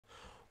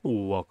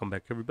Welcome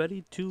back,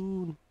 everybody,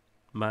 to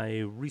my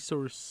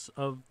resource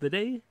of the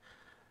day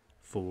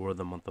for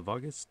the month of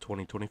August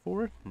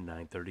 2024,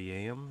 9:30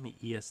 a.m.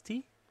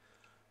 EST,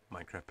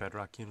 Minecraft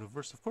Bedrock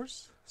universe, of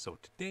course. So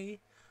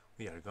today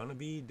we are going to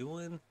be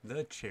doing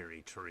the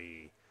cherry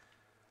tree,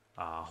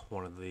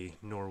 one of the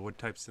Norwood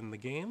types in the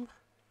game.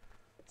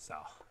 So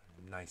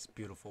nice,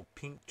 beautiful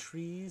pink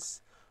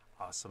trees,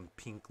 some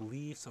pink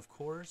leaves, of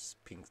course,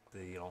 pink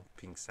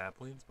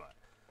saplings, but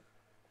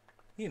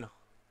you know.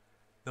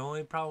 The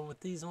only problem with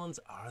these ones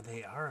are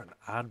they are an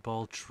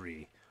oddball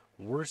tree.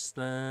 Worse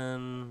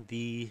than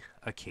the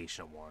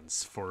acacia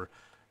ones for,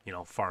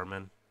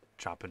 farming,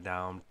 chopping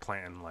down,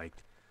 planting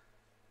like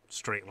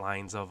straight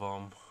lines of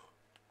them.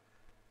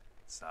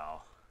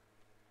 So,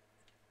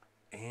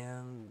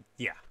 and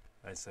yeah,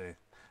 I say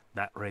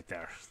that right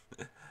there.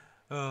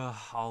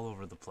 All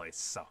over the place.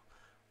 So,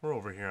 we're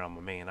over here on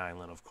my main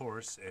island, of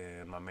course,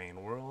 in my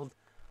main world.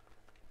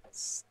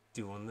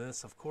 Doing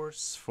this, of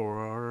course,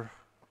 for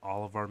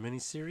all of our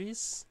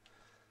mini-series.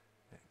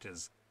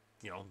 Just,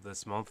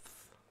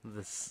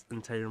 this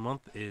entire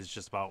month is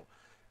just about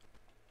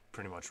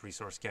pretty much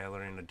resource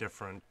gathering, a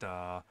different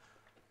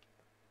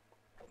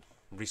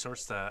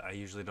resource that I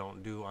usually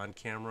don't do on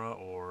camera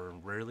or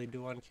rarely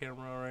do on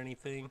camera or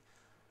anything.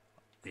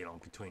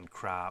 Between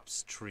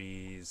crops,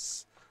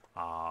 trees,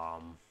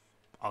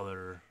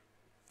 other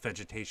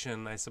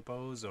vegetation, I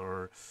suppose,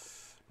 or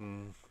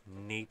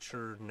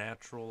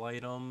natural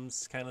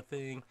items kind of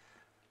thing.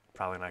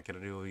 Probably not going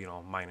to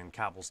do, mining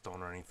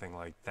cobblestone or anything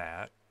like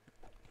that.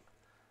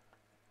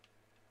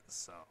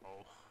 So,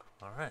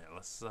 alright,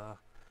 let's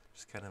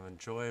just kind of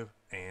enjoy.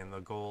 And the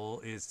goal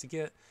is to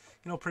get,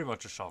 pretty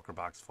much a shulker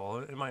box full.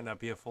 It might not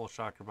be a full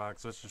shulker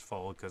box, it's just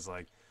full because,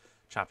 like,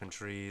 chopping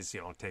trees,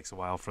 it takes a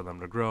while for them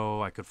to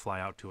grow. I could fly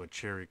out to a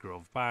cherry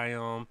grove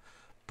biome,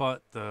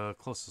 but the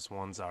closest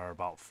ones are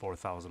about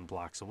 4,000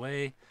 blocks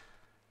away.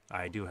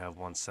 I do have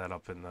one set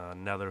up in the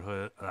nether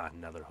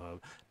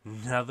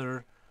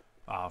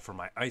for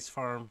my ice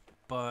farm,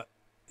 but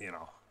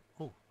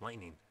oh,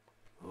 lightning.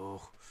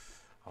 Oh,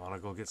 I want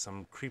to go get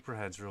some creeper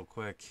heads real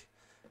quick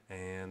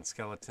and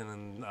skeleton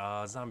and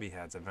zombie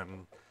heads.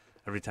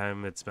 Every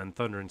time it's been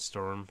thunder and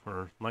storm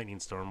or lightning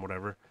storm,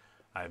 whatever,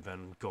 I've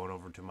been going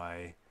over to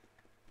my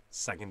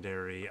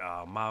secondary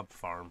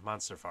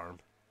monster farm,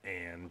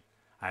 and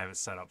I have it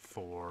set up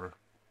for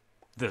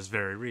this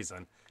very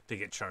reason, to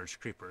get charged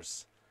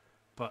creepers.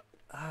 But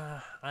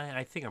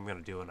I think I'm going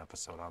to do an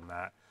episode on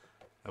that.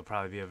 It'll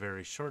probably be a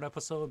very short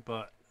episode,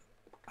 but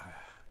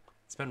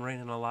it's been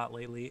raining a lot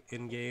lately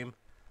in game,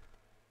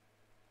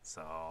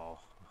 so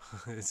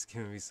it's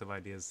giving me some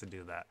ideas to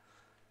do that.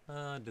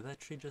 Did that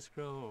tree just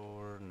grow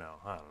or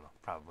no? I don't know.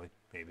 Probably,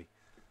 maybe.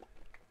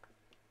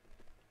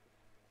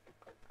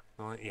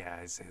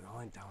 I say the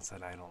only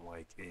downside I don't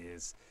like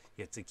is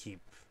you have to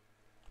keep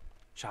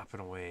chopping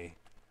away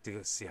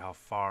to see how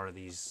far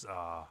these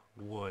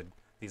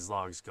these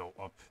logs go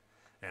up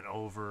and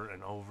over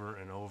and over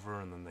and over,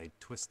 and then they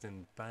twist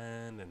and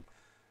bend, and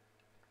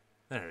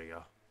there you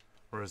go.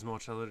 Whereas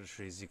most other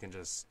trees, you can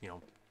just,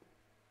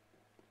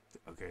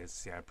 okay,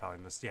 see, I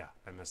missed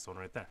one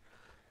right there.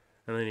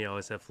 And then you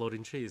always have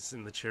floating trees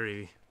in the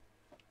cherry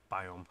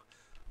biome,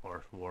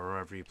 or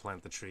wherever you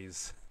plant the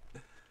trees,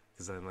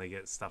 because then they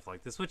get stuff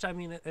like this, which, I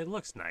mean, it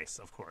looks nice,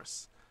 of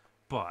course.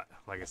 But,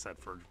 like I said,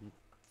 for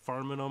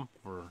farming them,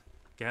 for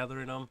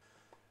gathering them,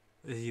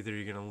 either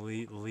you're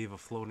going to leave a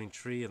floating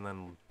tree and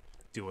then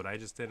do what I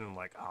just did, and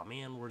like, oh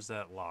man, where's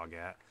that log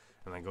at?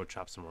 And then go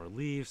chop some more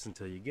leaves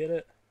until you get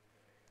it.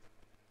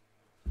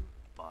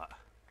 But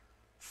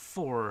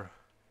for,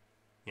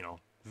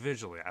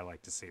 visually, I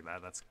like to see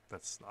that.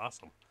 That's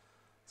awesome.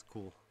 It's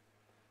cool.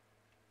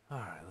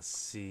 Alright, let's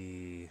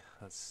see.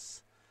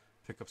 Let's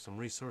pick up some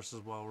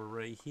resources while we're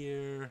right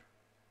here.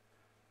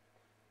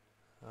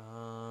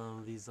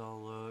 These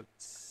all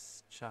looked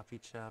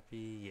choppy.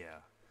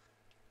 Yeah.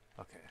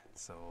 Okay,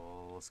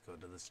 so let's go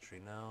to this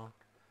tree now.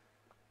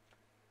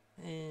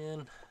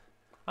 And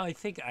I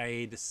think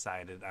I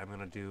decided I'm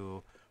going to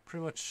do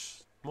pretty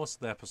much most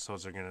of the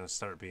episodes are going to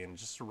start being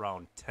just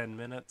around 10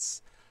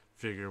 minutes.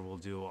 Figure we'll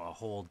do a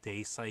whole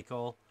day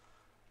cycle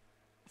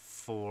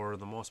for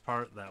the most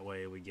part. That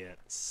way we get,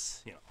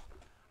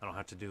 I don't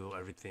have to do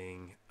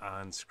everything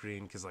on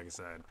screen because, like I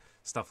said,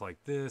 stuff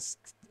like this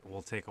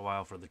will take a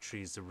while for the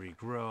trees to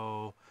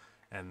regrow,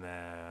 and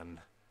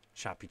then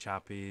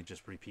choppy,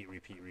 just repeat.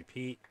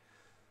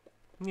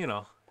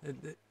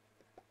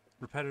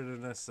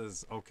 Repetitiveness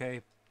is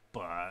okay,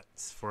 but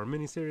for a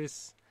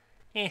mini-series,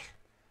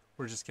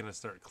 we're just going to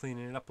start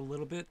cleaning it up a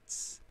little bit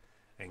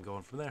and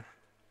going from there.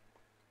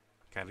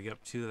 Gotta get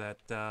up to that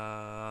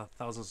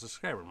 1,000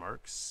 subscriber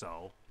mark,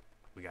 so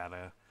we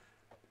gotta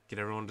get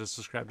everyone to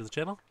subscribe to the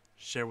channel,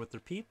 share with their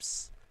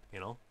peeps,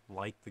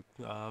 like the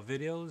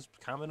videos,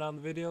 comment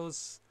on the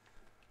videos,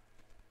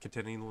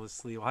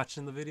 continuously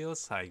watching the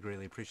videos. I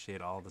greatly appreciate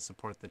all the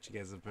support that you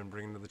guys have been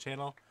bringing to the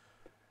channel,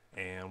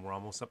 and we're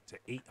almost up to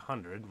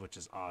 800, which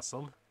is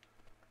awesome.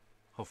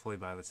 Hopefully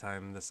by the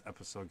time this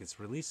episode gets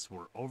released,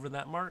 we're over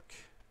that mark.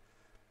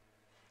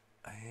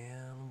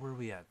 And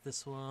we at?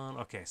 This one.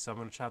 Okay, so I'm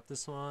going to chop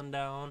this one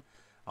down.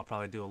 I'll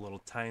probably do a little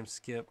time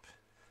skip.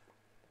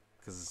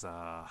 Because,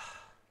 like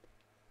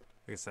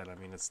I said, I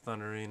mean, it's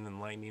thundering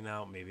and lightning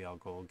out. Maybe I'll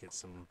go get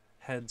some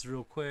heads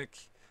real quick.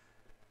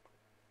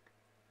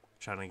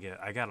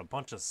 I got a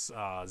bunch of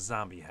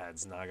zombie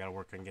heads. Now I got to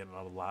work on getting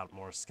a lot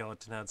more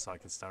skeleton heads so I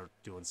can start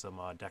doing some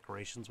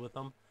decorations with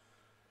them.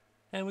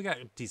 And we got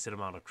a decent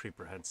amount of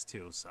creeper heads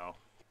too, so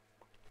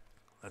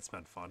that's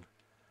been fun.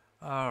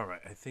 Alright,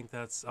 I think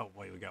that's... Oh,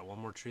 wait, we got one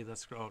more tree.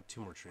 That's... Oh,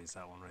 two more trees.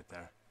 That one right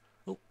there.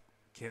 Oh,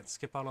 can't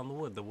skip out on the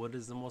wood. The wood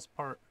is the most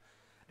part.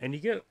 And you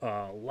get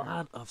a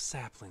lot of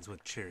saplings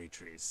with cherry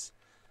trees.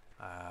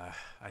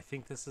 I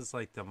think this is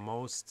like the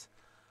most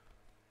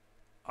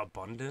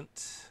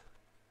abundant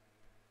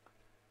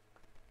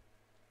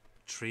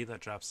tree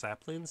that drops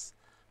saplings.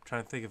 I'm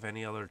trying to think of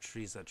any other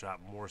trees that drop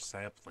more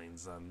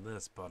saplings than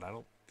this, but I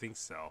don't think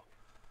so.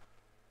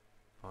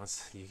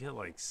 You get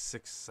like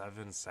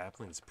 6-7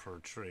 saplings per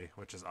tree,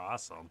 which is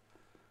awesome.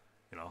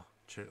 You know,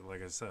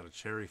 like I said, a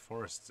cherry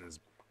forest is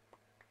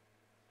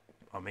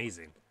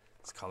amazing.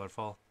 It's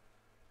colorful.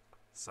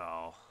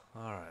 So,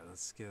 alright,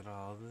 let's get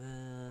all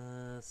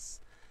this.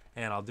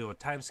 And I'll do a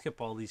time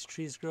skip while these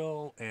trees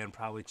grow and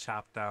probably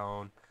chop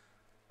down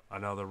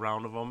another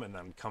round of them and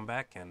then come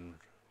back and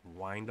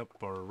wind up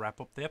or wrap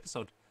up the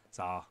episode.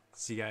 So I'll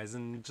see you guys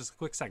in just a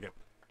quick second.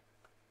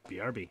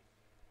 BRB.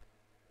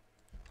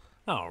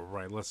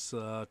 Alright, let's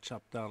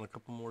chop down a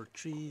couple more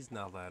trees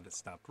now that it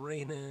stopped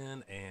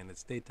raining and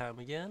it's daytime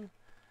again.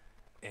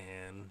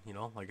 And, you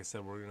know, like I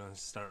said, we're going to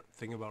start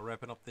thinking about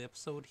wrapping up the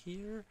episode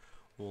here.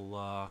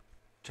 We'll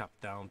chop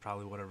down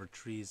probably whatever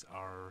trees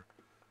are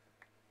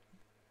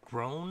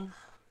grown.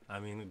 I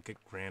mean,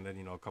 granted,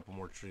 you know, a couple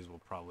more trees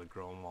will probably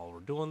grow while we're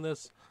doing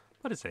this,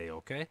 but it's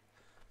A-okay,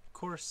 of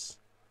course,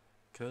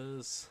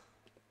 because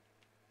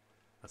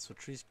that's what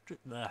trees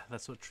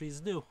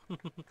do.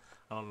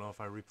 I don't know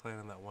if I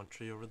replanted that one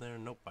tree over there.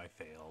 Nope, I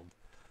failed.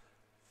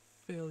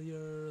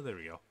 Failure. There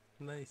we go.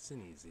 Nice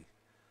and easy.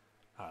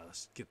 Alright,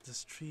 let's get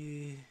this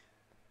tree.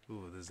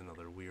 Ooh, there's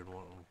another weird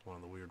one. One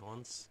of the weird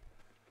ones.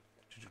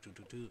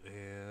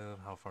 And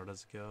how far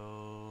does it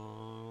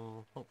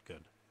go? Oh,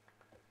 good.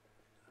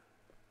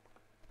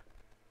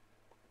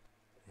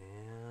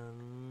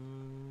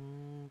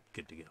 And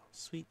good to go.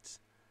 Sweet.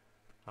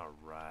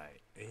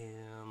 Alright,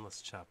 and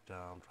let's chop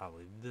down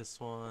probably this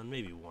one,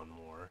 maybe one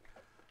more.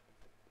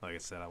 Like I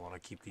said, I want to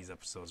keep these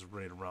episodes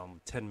right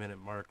around the 10-minute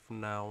mark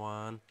from now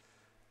on.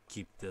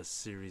 Keep this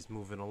series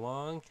moving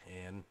along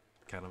and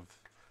kind of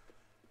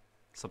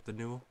something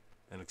new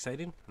and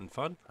exciting and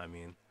fun. I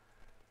mean,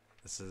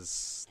 this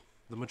is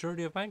the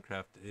majority of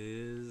Minecraft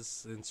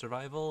is in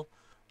survival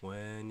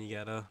when you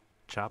gotta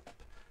chop,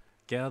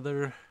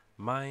 gather,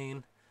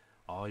 mine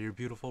all your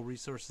beautiful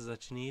resources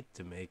that you need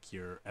to make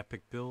your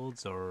epic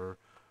builds, or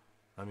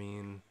I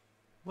mean,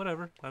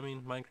 whatever. I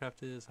mean,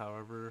 Minecraft is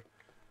however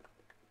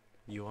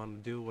you want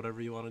to do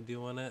whatever you want to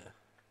do on it.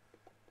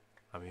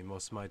 I mean,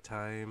 most of my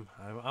time,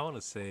 I want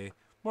to say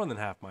more than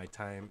half my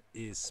time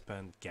is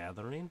spent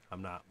gathering.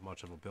 I'm not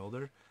much of a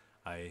builder.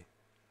 I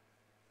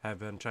have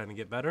been trying to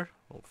get better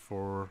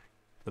for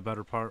the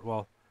better part.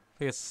 Well,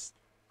 I guess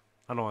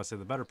I don't want to say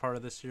the better part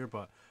of this year,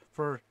 but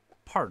for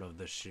part of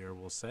this year,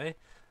 we'll say.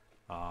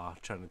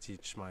 Trying to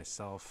teach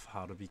myself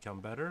how to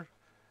become better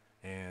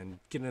and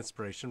get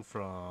inspiration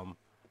from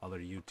other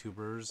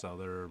YouTubers,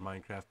 other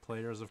Minecraft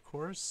players, of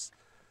course,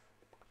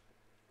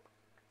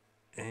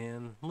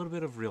 and a little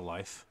bit of real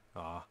life.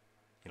 You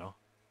know,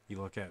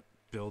 you look at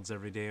builds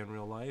every day in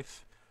real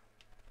life,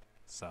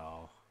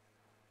 so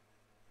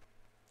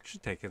you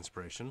should take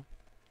inspiration.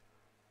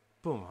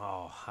 Boom.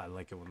 Oh, I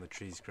like it when the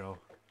trees grow.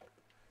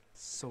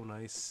 So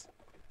nice.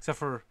 Except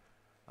for,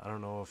 I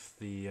don't know if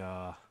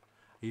the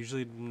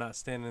usually not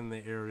standing in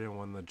the area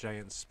when the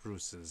giant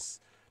spruces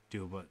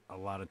do, but a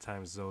lot of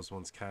times those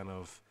ones kind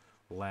of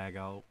lag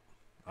out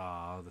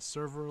the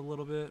server a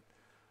little bit,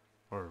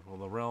 or well,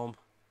 the realm.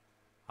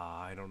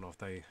 I don't know if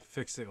they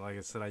fix it. Like I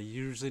said, I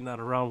usually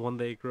not around when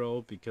they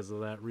grow because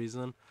of that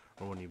reason,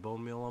 or when you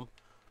bone meal them.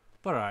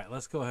 But alright,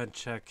 let's go ahead and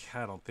check.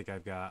 I don't think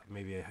I've got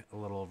maybe a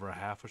little over a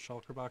half a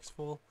shulker box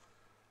full.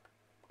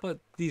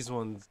 But these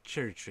ones,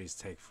 cherry trees,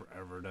 take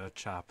forever to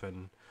chop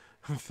and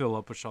fill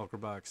up a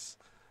shulker box.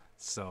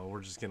 So we're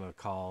just going to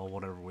call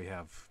whatever we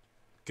have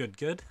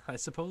good, I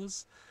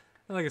suppose.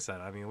 And like I said,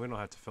 I mean, we don't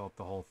have to fill up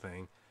the whole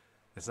thing.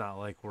 It's not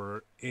like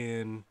we're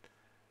in,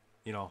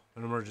 you know,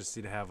 an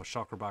emergency to have a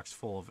shulker box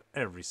full of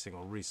every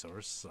single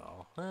resource.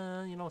 So,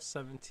 you know,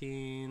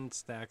 17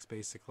 stacks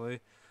basically.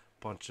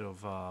 Bunch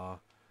of, I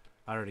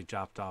already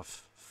dropped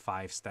off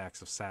 5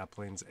 stacks of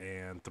saplings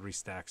and 3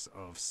 stacks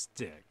of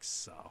sticks.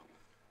 So,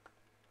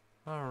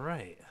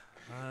 alright.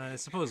 I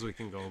suppose we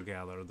can go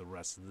gather the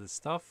rest of this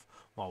stuff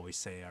while we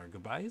say our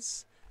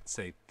goodbyes.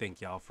 Say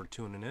thank y'all for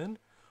tuning in.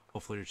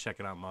 Hopefully you're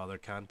checking out my other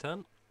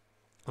content.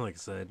 Like I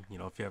said, you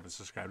know, if you haven't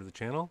subscribed to the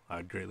channel,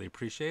 I'd greatly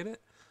appreciate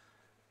it.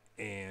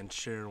 And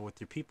sharing with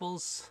your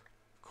peoples.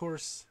 Of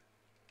course,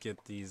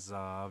 get these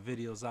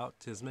videos out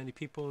to as many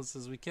people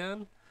as we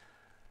can.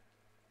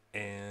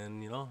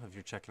 And, you know, if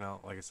you're checking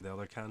out, like I said, the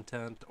other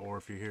content, or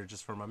if you're here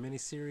just for my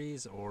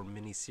mini-series or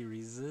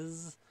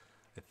mini-series,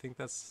 I think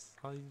that's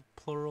how you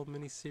plural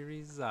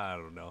mini-series. I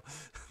don't know.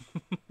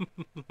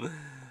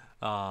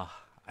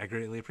 I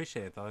greatly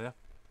appreciate it, though, yeah.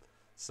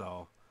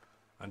 So,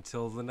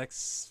 until the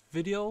next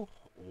video,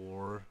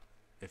 or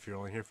if you're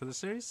only here for the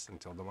series,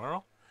 until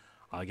tomorrow.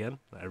 Again,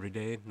 every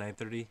day,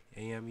 9:30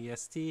 a.m.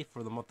 EST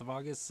for the month of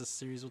August, this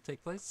series will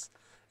take place.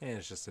 And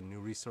it's just a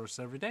new resource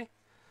every day.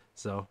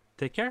 So,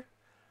 take care,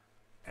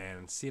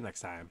 and see you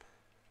next time.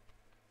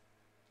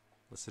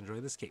 Let's enjoy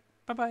this cape.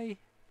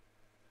 Bye-bye.